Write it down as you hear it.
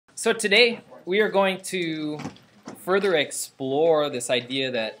So today we are going to further explore this idea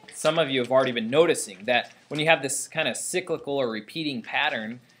that some of you have already been noticing, that when you have this kind of cyclical or repeating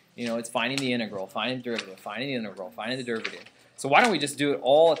pattern, you know, it's finding the integral, finding the derivative, finding the integral, finding the derivative. So why don't we just do it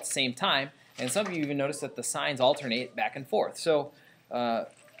all at the same time? And some of you even notice that the signs alternate back and forth. So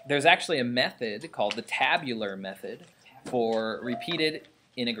there's actually a method called the tabular method for repeated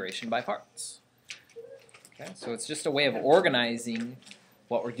integration by parts. Okay, so it's just a way of organizing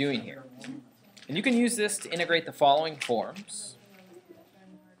what we're doing here. And you can use this to integrate the following forms,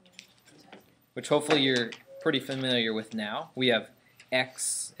 which hopefully you're pretty familiar with now. We have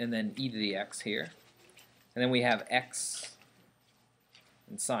x and then e to the x here. And then we have x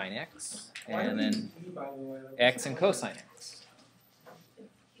and sine x, and then x and cosine x.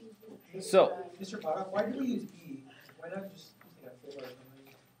 So, Mr. Potter, why do we use e? Why not just use a 4?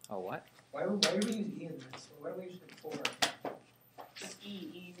 oh what? Why do we use e in this? Why don't we use 4? Just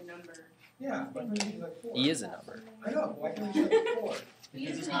E is a number. Yeah, why don't we use like 4? E is a number. I know, why can't we use like 4?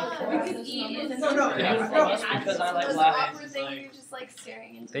 Because it's not not because because E is a No, number. no, because I like Those laughing. awkward thing, you're just like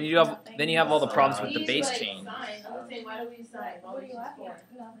staring into Then you have nothing. all the problems with the E is base like chain. Sine. I would say, why do we use sine? Why What would are we you use laughing four?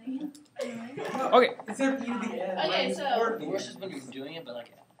 at? No, Okay. instead of e to the n, Okay, use so- 4 The to the worst n. is when you're doing it, but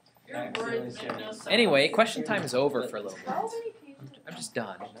like. Your words make no sense. Anyway, question time is over for a little How bit. many pages? I'm just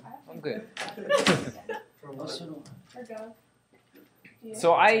done. I'm good. Or go. Yeah.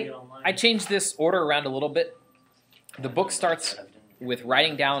 So I changed this order around a little bit. The book starts with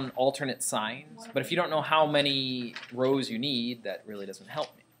writing down alternate signs, but if you don't know how many rows you need, that really doesn't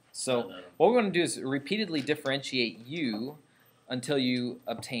help me. So what we're going to do is repeatedly differentiate u until you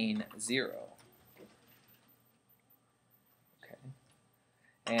obtain 0. Okay.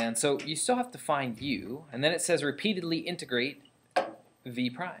 And so you still have to find u, and then it says repeatedly integrate v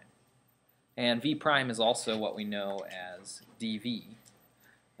prime. And v prime is also what we know as dv.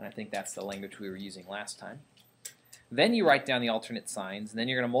 And I think that's the language we were using last time. Then you write down the alternate signs, and then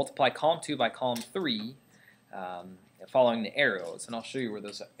you're going to multiply column 2 by column 3 following the arrows. And I'll show you where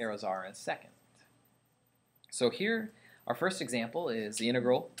those arrows are in a second. So here, our first example is the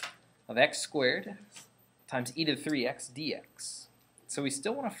integral of x squared times e to the 3x dx. So we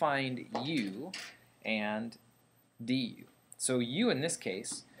still want to find u and du. So u in this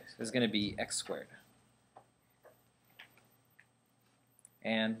case is going to be x squared.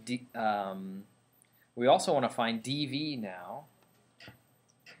 And we also want to find dv now.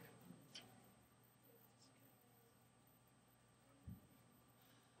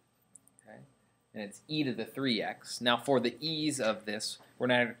 Okay. And it's e to the 3x. Now for the e's of this, we're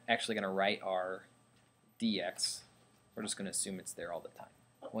not actually going to write our dx. We're just going to assume it's there all the time.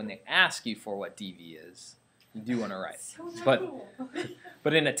 When they ask you for what dv is, you do want to write it.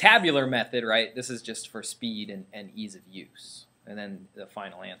 But in a tabular method, right, this is just for speed and ease of use. And then the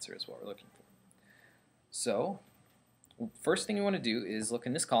final answer is what we're looking for. So, first thing you want to do is look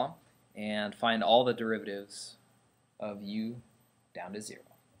in this column and find all the derivatives of u down to 0.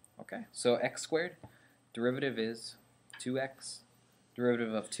 Okay, so x squared, derivative is 2x,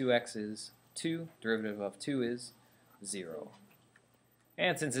 derivative of 2x is 2, derivative of 2 is 0.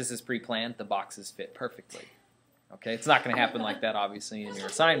 And since this is pre-planned, the boxes fit perfectly. Okay, it's not going to happen like that, obviously, in your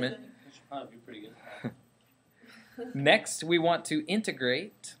assignment. That should probably be pretty good. Next, we want to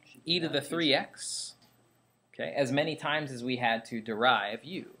integrate e to the 3x, okay, as many times as we had to derive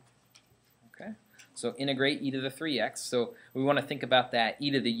u. Okay, so integrate e to the 3x. So we want to think about that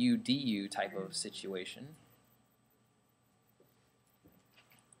e to the u du type of situation.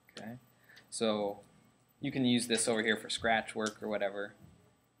 Okay, so you can use this over here for scratch work or whatever.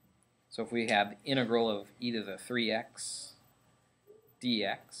 So if we have integral of e to the 3x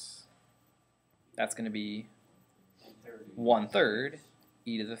dx, that's going to be 1/3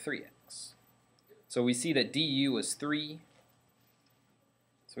 e to the 3x. So we see that du was 3,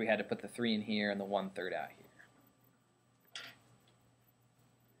 so we had to put the 3 in here and the 1/3 out here.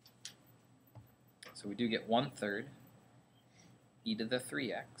 So we do get 1/3 e to the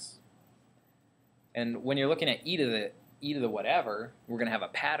 3x. And when you're looking at e to the whatever, we're going to have a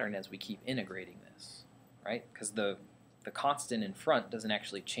pattern as we keep integrating this, right? Because the constant in front doesn't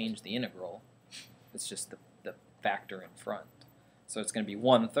actually change the integral. It's just the factor in front. So it's going to be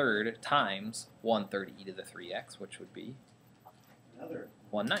 1/3 times 1/3 e to the 3x, which would be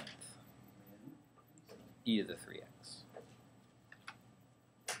 1/9 e to the 3x.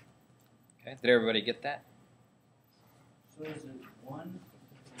 Okay, did everybody get that? So is it 1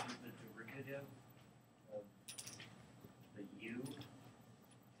 is the derivative of the u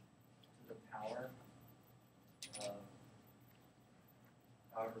to the power of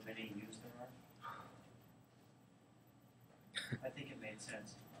however many u's there are? I think it made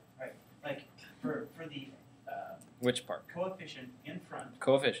sense. for the Which part? coefficient in front,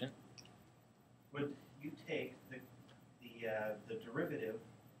 Coefficient. would you take the derivative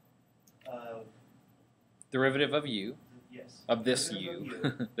of Derivative of u, yes of this derivative u,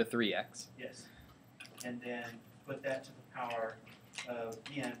 of the 3x. yes, and then put that to the power of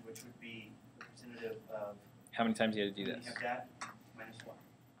n, which would be representative of. How many times do you have to do You this? have that minus 1.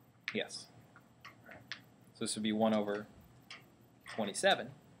 Yes. Right. So this would be 1 over 27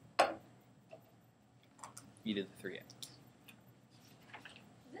 e to the 3x. Is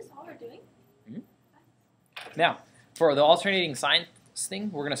this all we're doing? Now, for the alternating signs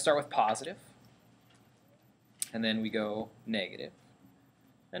thing, we're going to start with positive, and then we go negative,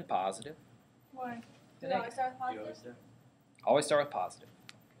 and positive, Why? Do and we always negative. start with You positive? always do. Always start with positive,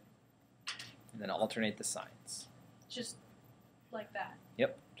 and then alternate the signs. Just like that.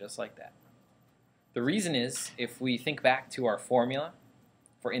 Yep, just like that. The reason is, if we think back to our formula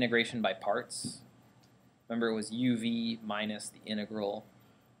for integration by parts, remember it was uv minus the integral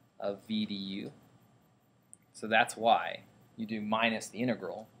of v du. So that's why you do minus the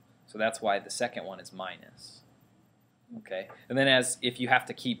integral. So that's why the second one is minus. Okay, and then if you have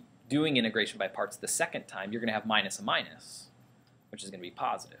to keep doing integration by parts the second time, you're going to have minus a minus, which is going to be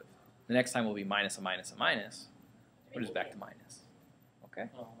positive. The next time will be minus a minus a minus. We're just back to minus. Okay.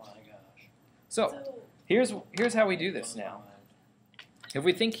 Oh my gosh. So here's how we do this now. If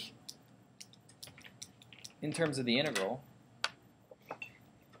we think in terms of the integral,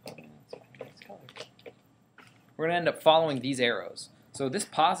 we're going to end up following these arrows. So this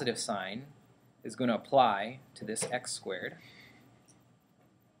positive sign is going to apply to this x squared.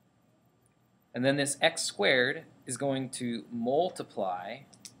 And then this x squared is going to multiply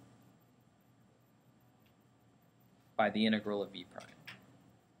by the integral of v prime.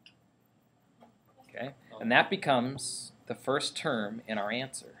 Okay? And that becomes the first term in our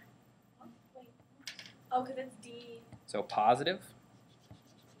answer. Wait. Oh, because it's D. So positive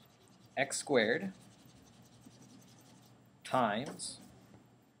x squared times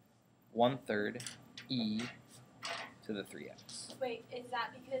 1/3 e to the 3x. Wait, is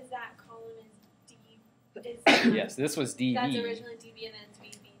that because that column is D? Yes, this was dv. That's originally DB and then it's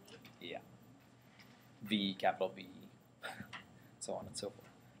VB. V, capital V, so on and so forth.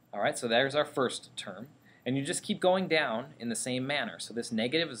 All right, so there's our first term. And you just keep going down in the same manner. So this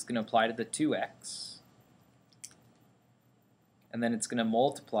negative is going to apply to the 2x. And then it's going to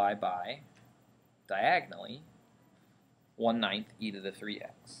multiply by, diagonally, 1/9 e to the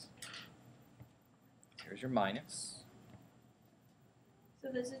 3x. Here's your minus. So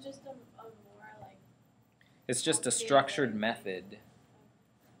this is just a more like. It's just a structured method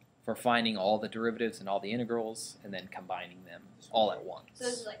for finding all the derivatives and all the integrals and then combining them all at once. So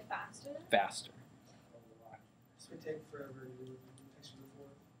this is like faster? Faster. This would take forever to do next to the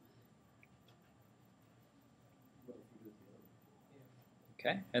fourth.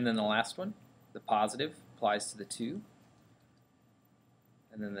 Okay, and then the last one, the positive applies to the 2.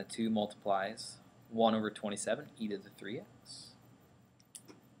 And then the 2 multiplies 1 over 27 e to the 3x.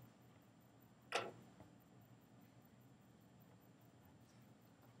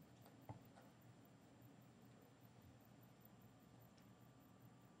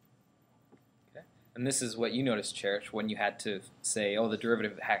 Okay, and this is what you noticed, Cherish, when you had to say, oh, the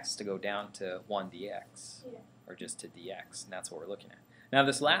derivative has to go down to 1 dx. Yeah. Or just to dx, and that's what we're looking at. Now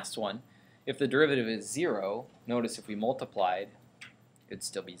this last one, if the derivative is 0, notice if we multiplied, it'd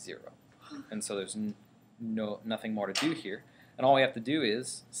still be 0. And so there's nothing more to do here. And all we have to do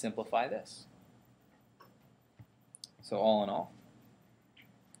is simplify this. So all in all,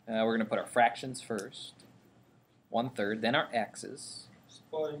 we're going to put our fractions first, 1/3, then our x's.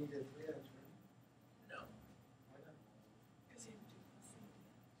 Oh, you get 3x, right? No. Why not? Because you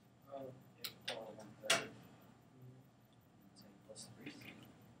Oh, Equal 1/3. Say plus 3.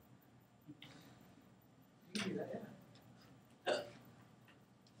 you can do that, yeah.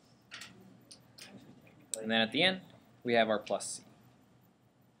 And then at the end, we have our plus c.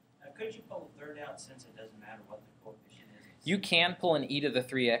 Now, could you pull a third out since it doesn't matter what the coefficient is? You can pull an e to the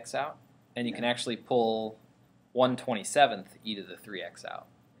 3x out, and you can actually pull 1/27 e to the 3x out.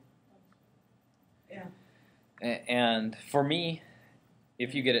 Yeah. And for me,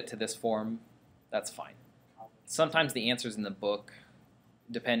 if you get it to this form, that's fine. Sometimes the answers in the book,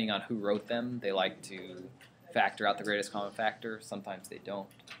 depending on who wrote them, they like to factor out the greatest common factor. Sometimes they don't.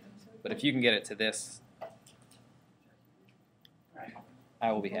 But if you can get it to this,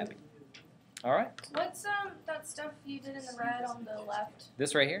 I will be happy. All right. What's that stuff you did in the red on the left?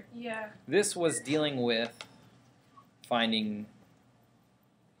 This right here, Yeah. this was dealing with finding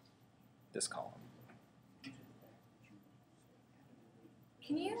this column.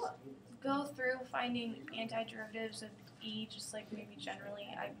 Can you go through finding antiderivatives of E, just like maybe generally?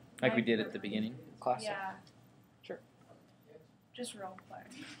 Like we did at the beginning class? Yeah. Sure. Just real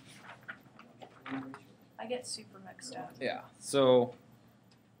quick. I get super mixed up. Yeah, so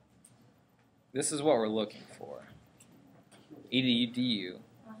this is what we're looking for. E to the u du,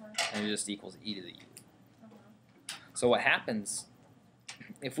 and it just equals e to the u. So what happens,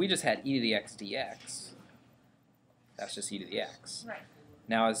 if we just had e to the x dx, that's just e to the x. Right.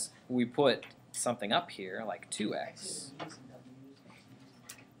 Now as we put something up here, like 2x,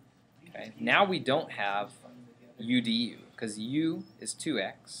 okay, now we don't have u du, because u is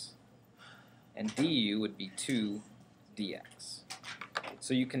 2x, and du would be 2 dx.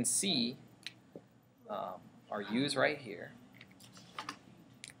 So you can see our u is right here.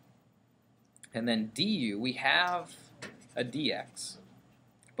 And then du, we have a dx,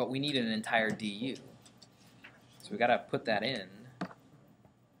 but we need an entire du. So we got to put that in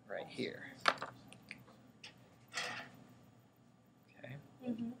right here. Okay.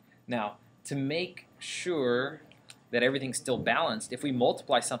 Now, to make sure that everything's still balanced, if we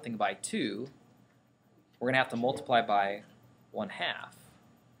multiply something by 2, we're going to have to multiply by 1/2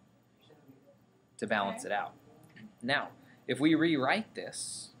 to balance it out. Now, if we rewrite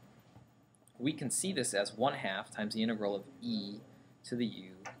this, we can see this as 1/2 times the integral of e to the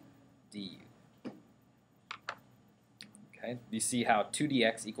u du. Okay, you see how 2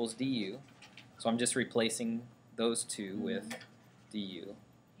 dx equals du, so I'm just replacing those two with du,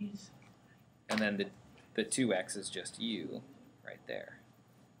 and then the 2x is just u right there.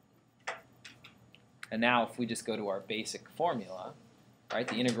 And now if we just go to our basic formula, right,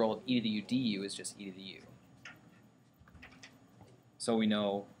 the integral of e to the u du is just e to the u. So we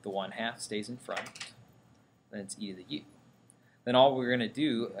know the 1/2 stays in front, then it's e to the u. Then all we're going to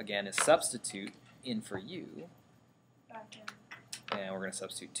do, again, is substitute in for u, Back in. and we're going to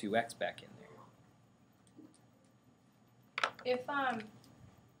substitute 2x back in there. If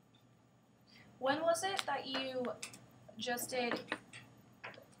when was it that you just did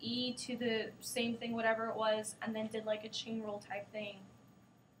e to the same thing, whatever it was, and then did like a chain rule type thing,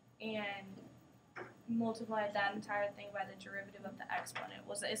 and multiplied that entire thing by the derivative of the exponent?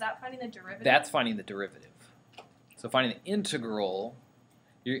 Is that finding the derivative? That's finding the derivative. So finding the integral,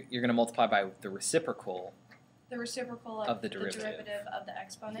 you're going to multiply by the reciprocal. The reciprocal Of the derivative. of the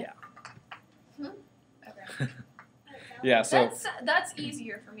exponent. Yeah. Okay. Yeah. So That's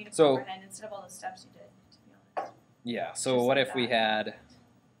easier for me to So- comprehend instead of all the steps you did. To be honest. yeah. So Just what like if we that. had?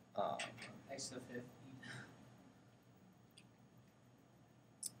 X to the 5th.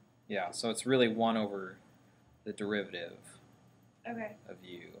 Yeah. So it's really 1 over the derivative Okay. of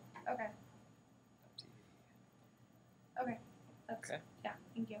u. Okay. Okay. That's, Okay. Yeah.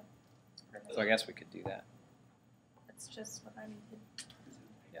 Thank you. Perfect. So I guess we could do that. That's just what I needed.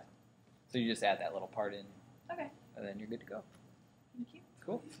 So you just add that little part in, Okay. and then you're good to go. Thank you.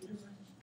 Cool.